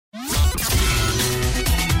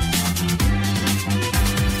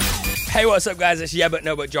Hey, what's up, guys? It's Yeah But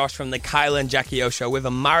No But Josh from the Kyle and Jackie O Show with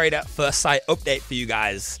a Married at First Sight update for you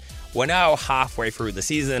guys. We're now halfway through the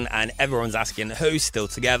season and everyone's asking who's still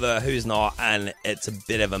together, who's not, and it's a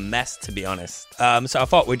bit of a mess, to be honest. So I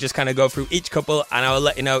thought we'd just kind of go through each couple and I'll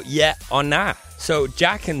let you know yeah or nah. So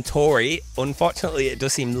Jack and Tori, unfortunately, it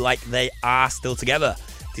does seem like they are still together,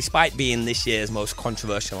 despite being this year's most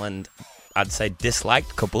controversial and I'd say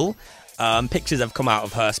disliked couple. Pictures have come out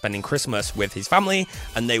of her spending Christmas with his family,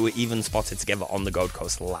 and they were even spotted together on the Gold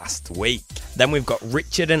Coast last week. Then we've got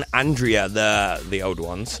Richard and Andrea, the old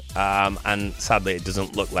ones, and sadly it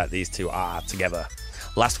doesn't look like these two are together.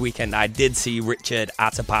 Last weekend I did see Richard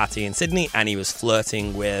at a party in Sydney, and he was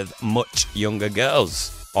flirting with much younger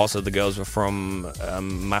girls. Also, the girls were from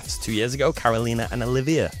MAFS 2 years ago, Carolina and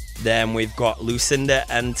Olivia. Then we've got Lucinda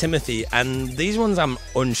and Timothy, and these ones I'm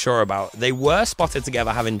unsure about. They were spotted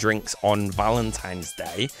together having drinks on Valentine's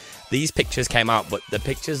Day. These pictures came out, but the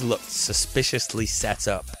pictures looked suspiciously set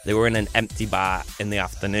up. They were in an empty bar in the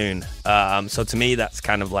afternoon. So to me, that's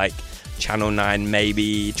kind of like Channel 9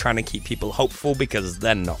 maybe trying to keep people hopeful because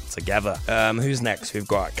they're not together. Who's next? We've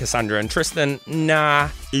got Cassandra and Tristan. Nah.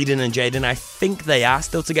 Eden and Jaden, I think they are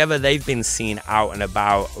still together. They've been seen out and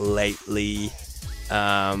about lately.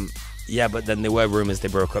 Yeah, but then there were rumors they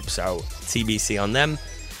broke up, so TBC on them.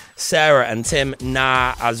 Sarah and Tim,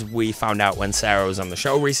 nah, as we found out when Sarah was on the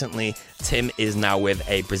show recently, Tim is now with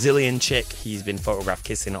a Brazilian chick. He's been photographed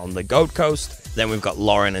kissing on the Gold Coast. Then we've got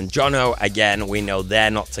Lauren and Jono. Again, we know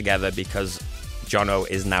they're not together because Jono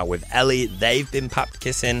is now with Ellie. They've been papped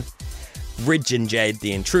kissing. Ridge and Jade,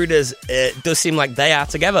 the intruders, it does seem like they are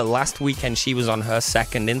together. Last weekend, she was on her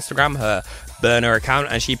second Instagram, her burner account,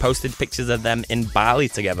 and she posted pictures of them in Bali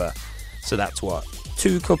together. So that's what?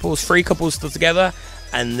 3 couples still together.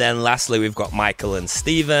 And then lastly, we've got Michael and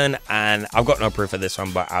Steven, and I've got no proof of this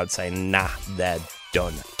one, but I would say, nah, they're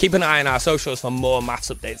done. Keep an eye on our socials for more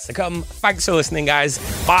MAFS updates to come. Thanks for listening, guys.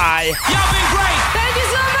 Bye. Y'all been great. Thank you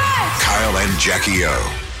so much. Kyle and Jackie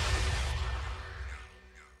O.